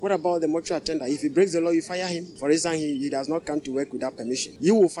What about the mortuary attendant? If he breaks the law, you fire him. For instance, he does not come to work without permission.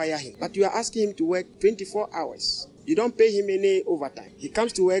 You will fire him. But you are asking him to work 24 hours. You don't pay him any overtime. He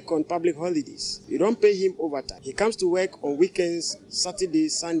comes to work on public holidays. You don't pay him overtime. He comes to work on weekends,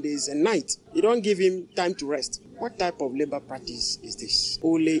 Saturdays, Sundays, and nights. You don't give him time to rest. What type of labor practice is this?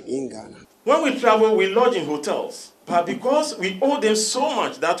 Only in Ghana. When we travel, we lodge in hotels. But because we owe them so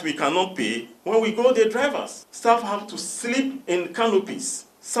much that we cannot pay, when we go, they drive us. Staff have to sleep in canopies.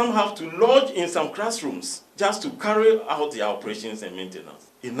 Some have to lodge in some classrooms just to carry out their operations and maintenance.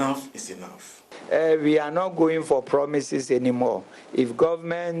 Enough is enough. We are not going for promises anymore. If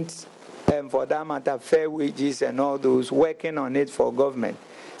government, and for that matter, fair wages and all those working on it for government,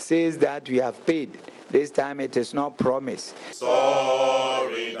 says that we have paid, this time it is not promise.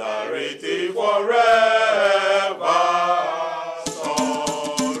 Solidarity forever.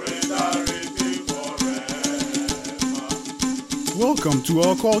 Solidarity forever. Welcome to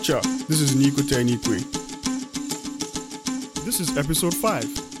Our Culture. This is Nico Tenikwe. This is episode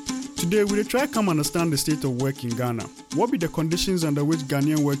 5. Today, we will try to understand the state of work in Ghana. What be the conditions under which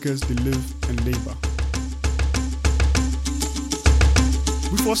Ghanaian workers they live and labor?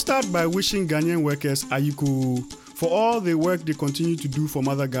 We will start by wishing Ghanaian workers Ayiko for all the work they continue to do for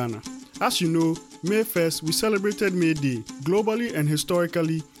Mother Ghana. As you know, May 1st, we celebrated May Day. Globally and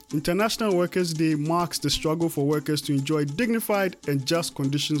historically, International Workers' Day marks the struggle for workers to enjoy dignified and just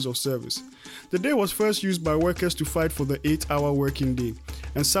conditions of service. The day was first used by workers to fight for the 8-hour working day,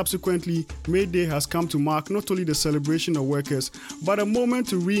 and subsequently, May Day has come to mark not only the celebration of workers, but a moment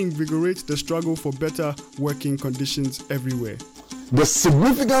to reinvigorate the struggle for better working conditions everywhere. The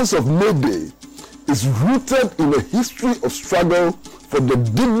significance of May Day is rooted in a history of struggle for the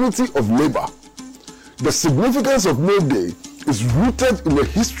dignity of labor. The significance of May Day is rooted in a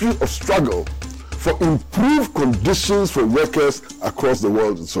history of struggle for improved conditions for workers across the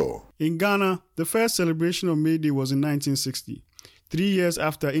world and so on. In Ghana, the first celebration of May Day was in 1960, 3 years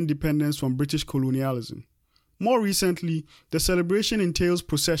after independence from British colonialism. More recently, the celebration entails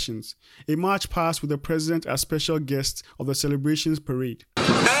processions, a march past with the president as special guest of the celebrations parade. The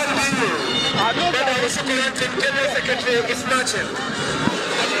MD,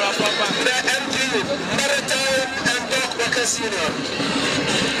 Maritime and Dock Workers Union.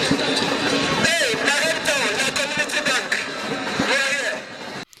 Hey, Maritime, Community Bank. We're here.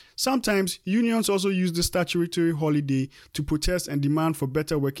 Sometimes, unions also use the statutory holiday to protest and demand for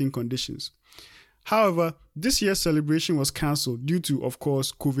better working conditions. However, this year's celebration was cancelled due to, of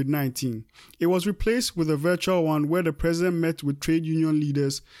course, COVID-19. It was replaced with a virtual one where the president met with trade union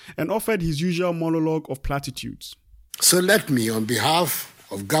leaders and offered his usual monologue of platitudes. So let me, on behalf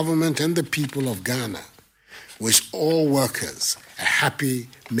of government and the people of Ghana, wish all workers a happy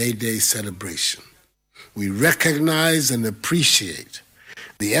May Day celebration. We recognize and appreciate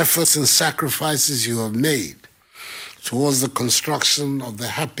the efforts and sacrifices you have made towards the construction of the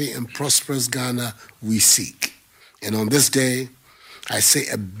happy and prosperous Ghana we seek. And on this day, I say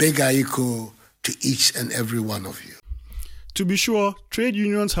a big aiko to each and every one of you. To be sure, trade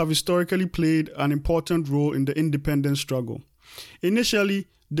unions have historically played an important role in the independence struggle. Initially,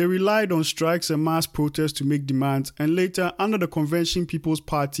 they relied on strikes and mass protests to make demands, and later, under the Convention People's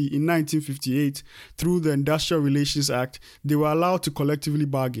Party in 1958, through the Industrial Relations Act, they were allowed to collectively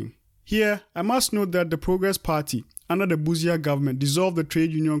bargain. Here, I must note that the Progress Party, under the Busia government, dissolved the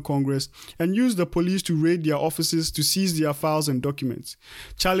Trade Union Congress and used the police to raid their offices to seize their files and documents.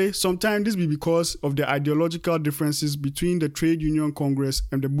 Charlie, sometimes this be because of the ideological differences between the Trade Union Congress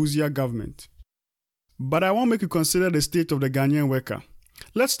and the Busia government. But I want to make you consider the state of the Ghanaian worker.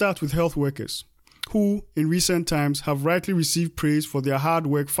 Let's start with health workers, who, in recent times, have rightly received praise for their hard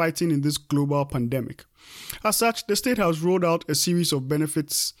work fighting in this global pandemic. As such, the state has rolled out a series of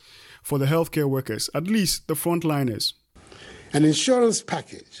benefits for the healthcare workers, at least the frontliners. An insurance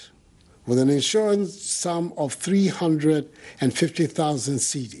package with an insurance sum of 350,000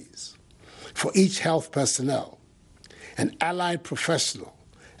 cedis for each health personnel, an allied professional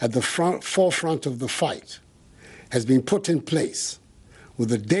at the forefront of the fight, has been put in place, with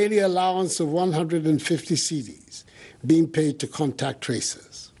a daily allowance of 150 cedis being paid to contact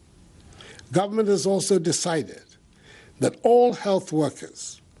tracers. Government has also decided that all health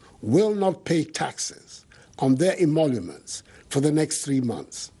workers will not pay taxes on their emoluments for the next 3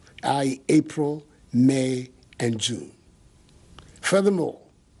 months, i.e. April, May, and June. Furthermore,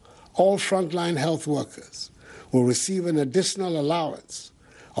 all frontline health workers will receive an additional allowance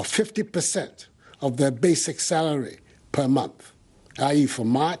of 50% of their basic salary per month, i.e. for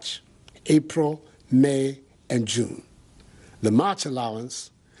March, April, May, and June. The March allowance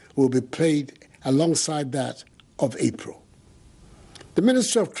will be paid alongside that of April. The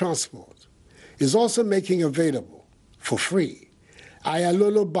Ministry of Transport is also making available for free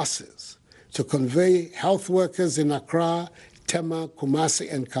Ayalolo buses to convey health workers in Accra, Tema,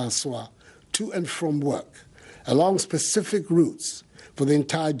 Kumasi, and Kasoa to and from work along specific routes for the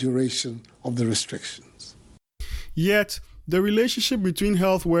entire duration of the restrictions. Yet, the relationship between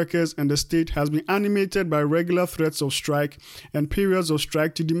health workers and the state has been animated by regular threats of strike and periods of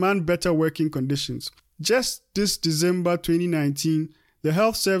strike to demand better working conditions. Just this December 2019, the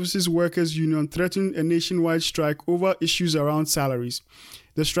Health Services Workers Union threatened a nationwide strike over issues around salaries.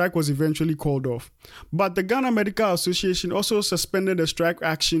 The strike was eventually called off. But the Ghana Medical Association also suspended the strike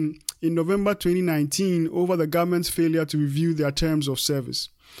action in November 2019 over the government's failure to review their terms of service.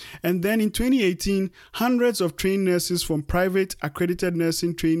 And then in 2018, hundreds of trained nurses from private accredited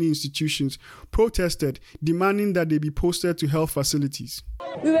nursing training institutions protested, demanding that they be posted to health facilities.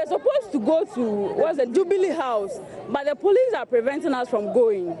 We were supposed to go to Jubilee House, but the police are preventing us from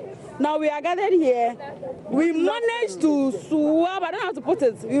going. Now we are gathered here. We managed to swab, I don't know how to put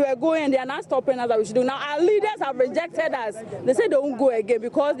it. We were going and they are not stopping us that we should do. Now our leaders have rejected us. They say they won't go again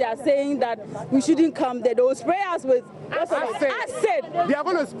because they are saying that we shouldn't come there. They will spray us with acid. They are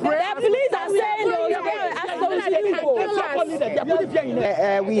going to spray us. The police are saying they will spray us so we shouldn't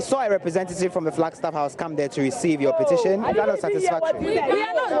go. We saw a representative from the Flagstaff House come there to receive your petition. Is that not satisfactory? We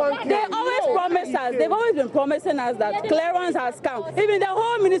are not. They always promise us. They've always been promising us that clearance has come. Even the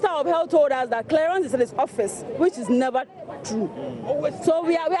whole Minister of Health told us that clearance is in his office, which is never true. So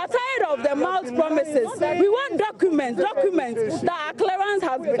we are tired of the mouth promises. We want documents that our clearance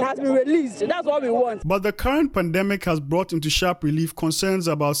has been released. That's what we want. But the current pandemic has brought into sharp relief concerns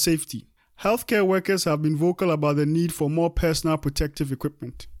about safety. Healthcare workers have been vocal about the need for more personal protective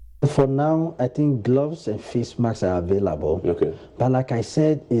equipment. For now, I think gloves and face masks are available. Okay. But like I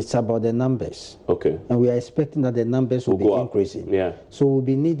said, it's about the numbers. Okay. And we are expecting that the numbers will be increasing. Yeah. So we'll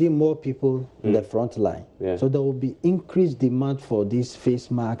be needing more people in the front line. Yeah. So there will be increased demand for these face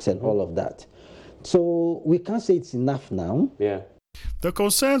masks and all of that. So we can't say it's enough now. Yeah. The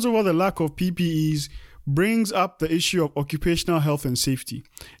concerns over the lack of PPEs brings up the issue of occupational health and safety,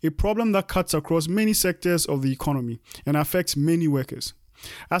 a problem that cuts across many sectors of the economy and affects many workers.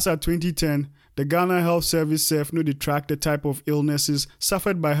 As at 2010, the Ghana Health Service SEFNO tracked the type of illnesses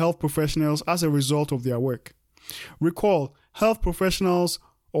suffered by health professionals as a result of their work. Recall, health professionals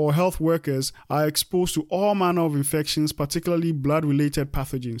or health workers are exposed to all manner of infections, particularly blood-related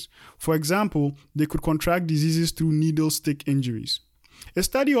pathogens. For example, they could contract diseases through needle stick injuries. A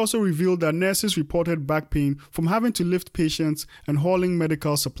study also revealed that nurses reported back pain from having to lift patients and hauling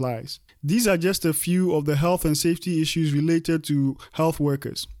medical supplies. These are just a few of the health and safety issues related to health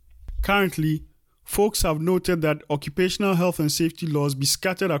workers. Currently, folks have noted that occupational health and safety laws be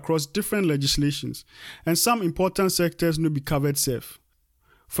scattered across different legislations, and some important sectors no be covered safe.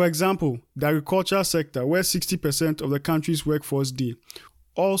 For example, the agricultural sector, where 60% of the country's workforce dey.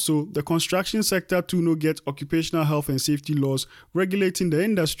 Also, the construction sector too no get occupational health and safety laws regulating the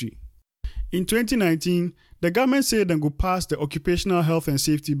industry. In 2019, the government said they go pass the Occupational Health and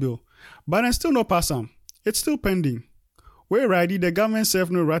Safety Bill, but they still no pass them. It's still pending. Where already the government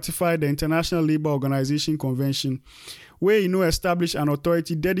SEFNO ratified the International Labour Organization Convention, where establish an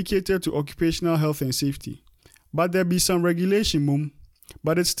authority dedicated to occupational health and safety. But there be some regulation,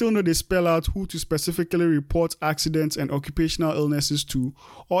 but it still no they spell out who to specifically report accidents and occupational illnesses to,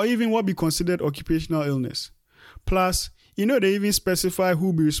 or even what be considered occupational illness. Plus, they even specify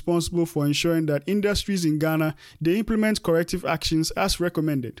who be responsible for ensuring that industries in Ghana, they implement corrective actions as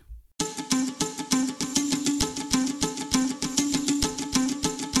recommended.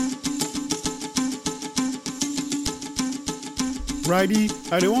 Righty,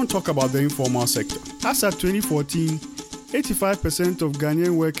 I don't want to talk about the informal sector. As at 2014, 85% of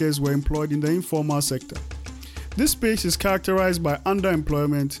Ghanaian workers were employed in the informal sector. This space is characterized by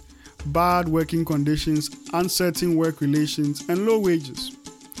underemployment, bad working conditions, uncertain work relations, and low wages.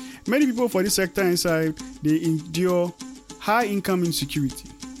 Many people for this sector inside, they endure high income insecurity.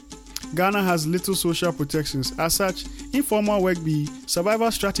 Ghana has little social protections. As such, informal work be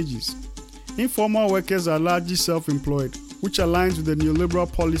survival strategies. Informal workers are largely self-employed, which aligns with the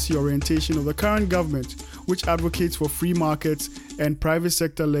neoliberal policy orientation of the current government, which advocates for free markets and private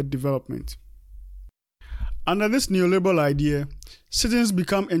sector-led development. Under this neoliberal idea, citizens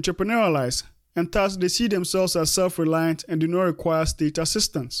become entrepreneurialized, and thus they see themselves as self-reliant and do not require state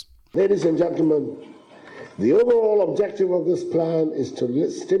assistance. Ladies and gentlemen, the overall objective of this plan is to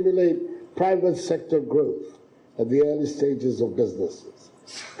stimulate private sector growth at the early stages of businesses,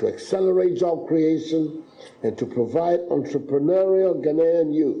 to accelerate job creation, and to provide entrepreneurial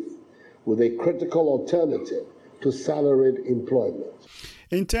Ghanaian youth with a critical alternative to salaried employment.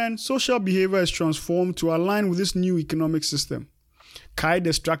 In turn, social behavior is transformed to align with this new economic system. Guide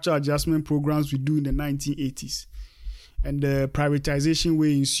the structural adjustment programs we do in the 1980s. And the privatization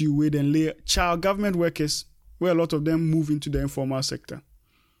way ensue, where then lay child government workers, where a lot of them move into the informal sector.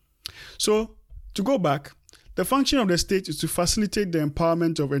 So, to go back, the function of the state is to facilitate the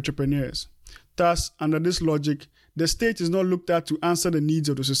empowerment of entrepreneurs. Thus, under this logic, the state is not looked at to answer the needs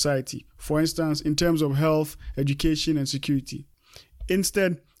of the society, for instance, in terms of health, education, and security.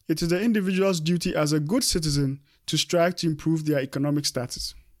 Instead, it is the individual's duty as a good citizen to strive to improve their economic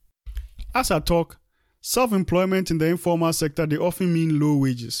status. As I talk, self-employment in the informal sector, they often mean low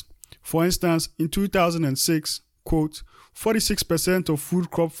wages. For instance, in 2006, quote, 46% of food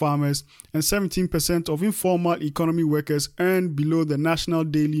crop farmers and 17% of informal economy workers earned below the national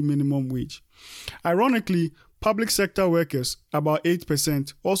daily minimum wage. Ironically, public sector workers, about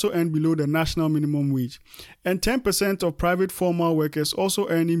 8%, also earn below the national minimum wage, and 10% of private formal workers also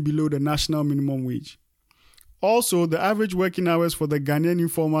earning below the national minimum wage. Also, the average working hours for the Ghanaian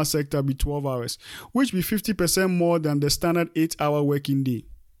informal sector be 12 hours, which be 50% more than the standard 8-hour working day.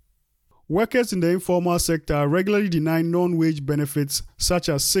 Workers in the informal sector are regularly denied non-wage benefits such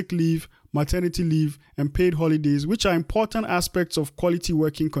as sick leave, maternity leave, and paid holidays, which are important aspects of quality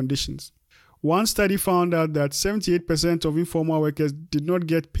working conditions. One study found out that 78% of informal workers did not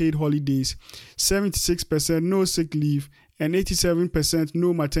get paid holidays, 76% no sick leave, and 87%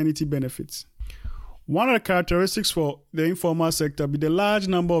 no maternity benefits. One of the characteristics for the informal sector be the large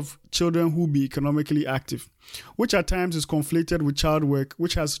number of children who be economically active, which at times is conflated with child work,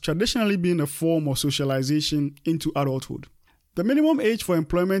 which has traditionally been a form of socialization into adulthood. The minimum age for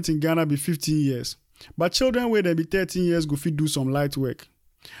employment in Ghana be 15 years, but children where they be 13 years go fit do some light work.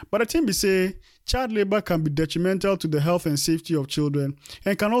 But the thing be say, child labor can be detrimental to the health and safety of children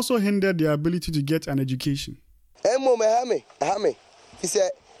and can also hinder their ability to get an education.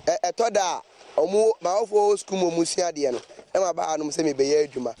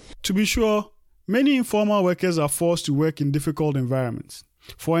 To be sure, many informal workers are forced to work in difficult environments.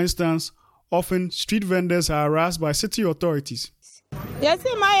 For instance, often street vendors are harassed by city authorities. Yes,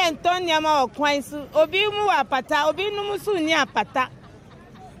 my Antonia Kwansu, Obi Muapata, Obi Numusunia Pata.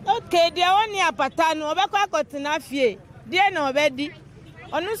 Okay, dear one near Patano, Obaka Cotinafie, dear no bedi,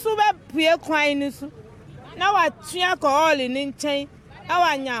 Onusuba Pia Quainusu. Now I triak all in chain,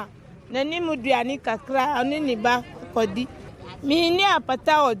 Awanya. Nanimudiani kakra oniniba kodi mi ni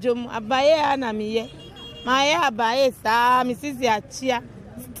apata ojom abaye anamiye maye abaye sa misisi achia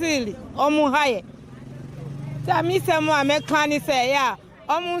still omu haye ta mi se mo amekani se ya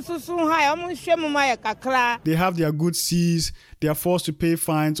omu susu haye omu hwemu maye kakra. They have their goods seized, they are forced to pay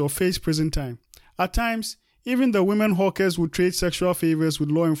fines or face prison time. At times, even the women hawkers would trade sexual favors with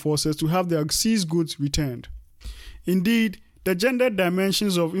law enforcers to have their seized goods returned. Indeed, the gender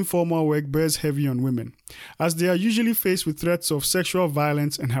dimensions of informal work bears heavy on women, as they are usually faced with threats of sexual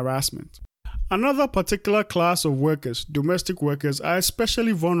violence and harassment. Another particular class of workers, domestic workers, are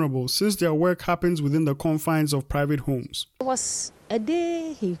especially vulnerable since their work happens within the confines of private homes. It was a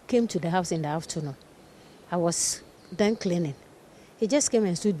day he came to the house in the afternoon. I was done cleaning. He just came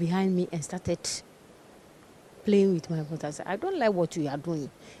and stood behind me and started playing with my boat. I said, I don't like what you are doing.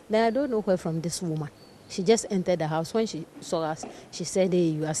 Then I don't know where from this woman. She just entered the house. When she saw us, she said, hey,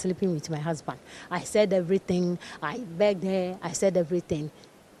 you are sleeping with my husband. I said everything. I begged her. I said everything.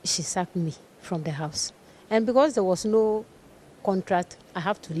 She sacked me from the house. And because there was no contract, I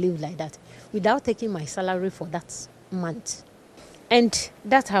have to live like that without taking my salary for that month. And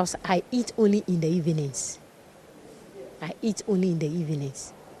that house, I eat only in the evenings.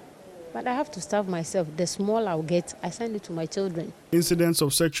 But I have to starve myself. The small I'll get, I send it to my children. Incidents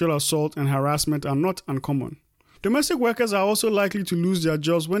of sexual assault and harassment are not uncommon. Domestic workers are also likely to lose their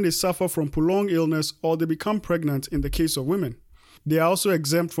jobs when they suffer from prolonged illness or they become pregnant in the case of women. They are also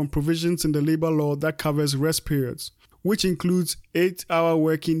exempt from provisions in the labor law that covers rest periods, which includes 8-hour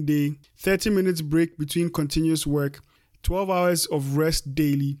working day, 30 minutes break between continuous work, 12 hours of rest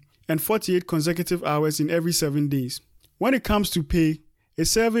daily, and 48 consecutive hours in every 7 days. When it comes to pay, a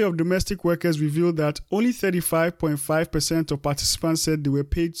survey of domestic workers revealed that only 35.5% of participants said they were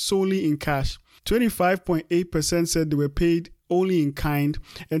paid solely in cash, 25.8% said they were paid only in kind,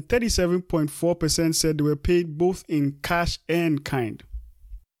 and 37.4% said they were paid both in cash and kind.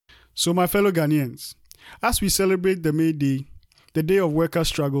 So my fellow Ghanaians, as we celebrate the May Day, the day of worker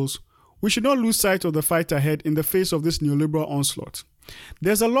struggles, we should not lose sight of the fight ahead in the face of this neoliberal onslaught.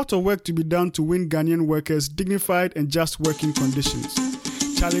 There's a lot of work to be done to win Ghanaian workers dignified and just working conditions.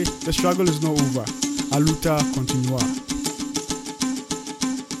 Charlie, the struggle is not over. A luta continua.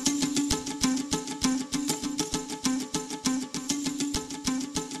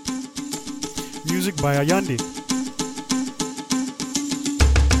 Music by Ayande.